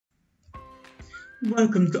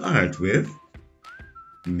Welcome to Art with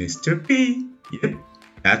Mr. P. Yep,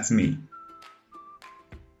 that's me.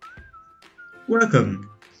 Welcome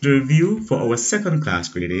to the review for our second class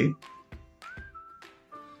for today.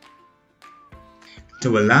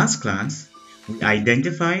 To our last class, we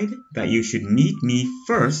identified that you should meet me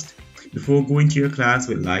first before going to your class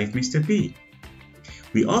with Live Mr. P.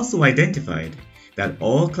 We also identified that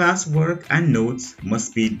all classwork and notes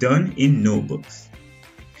must be done in notebooks.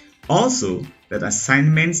 Also, that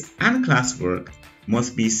assignments and classwork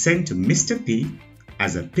must be sent to Mr. P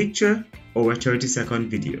as a picture or a 30-second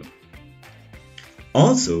video.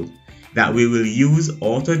 Also, that we will use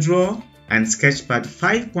AutoDraw and Sketchpad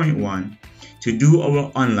 5.1 to do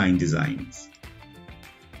our online designs.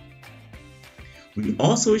 We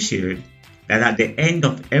also shared that at the end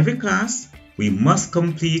of every class, we must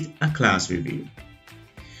complete a class review.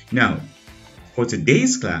 Now, for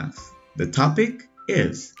today's class, the topic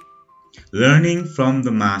is Learning from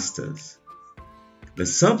the Masters. The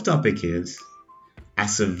subtopic is A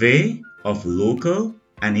Survey of Local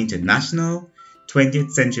and International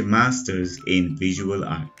 20th Century Masters in Visual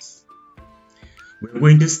Arts. We're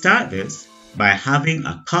going to start this by having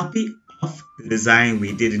a copy of the design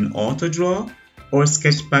we did in AutoDraw or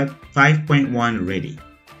Sketchpad 5.1 ready.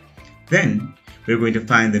 Then we're going to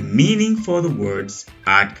find the meaning for the words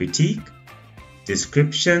art critique,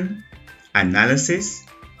 description, analysis,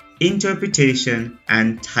 interpretation,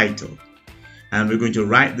 and title. And we're going to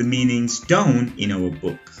write the meanings down in our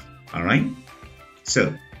book. Alright?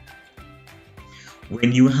 So,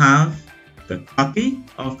 when you have the copy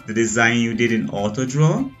of the design you did in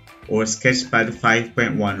AutoDraw or Sketchpad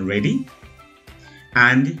 5.1 ready,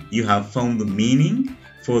 and you have found the meaning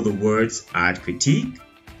for the words art critique,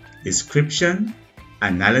 description,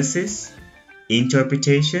 analysis,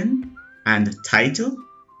 interpretation, and title,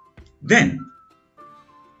 then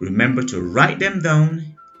remember to write them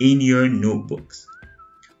down in your notebooks.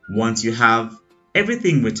 Once you have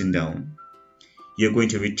everything written down, you're going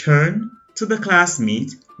to return to the class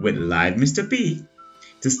meet with Live Mr. P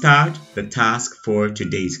to start the task for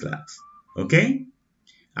today's class. Okay?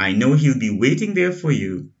 I know he'll be waiting there for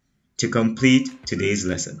you to complete today's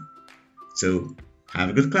lesson. So, have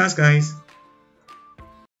a good class, guys.